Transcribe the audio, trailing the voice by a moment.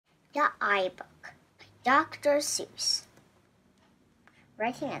The iBook by Dr. Seuss.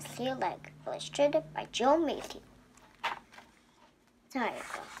 Writing as Theodor, illustrated by Joe Matthew.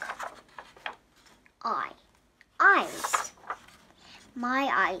 Storybook. Eyes. My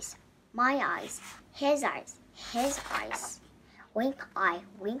eyes, his eyes, his eyes. Wink eye,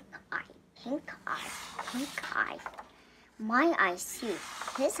 pink eye. My eyes see,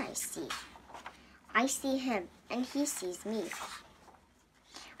 his eyes see. I see him, and he sees me.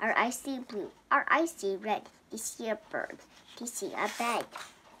 Our eyes see blue, our eyes see red. They see a bird, they see a bed.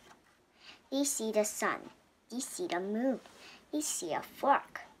 They see the sun, they see the moon. They see a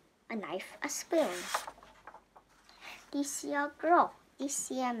fork, a knife, a spoon. They see a girl, they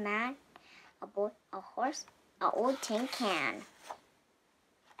see a man, a boat, a horse, an old tin can.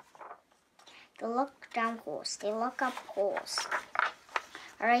 They look down holes, they look up holes.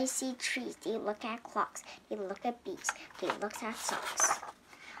 Our eyes see trees, they look at clocks. They look at bees, they look at socks.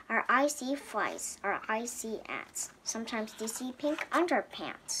 Our eyes see flies, our eyes see ants. Sometimes they see pink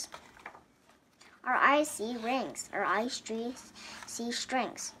underpants. Our eyes see rings, our eyes see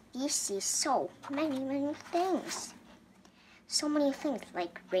strings. They see so many things. So many things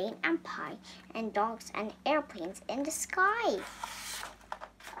like rain and pie and dogs and airplanes in the sky.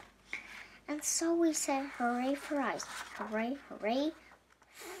 And so we said, hooray for eyes. Hooray, hooray,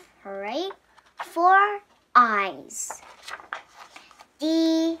 hooray for eyes.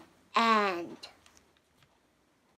 The end.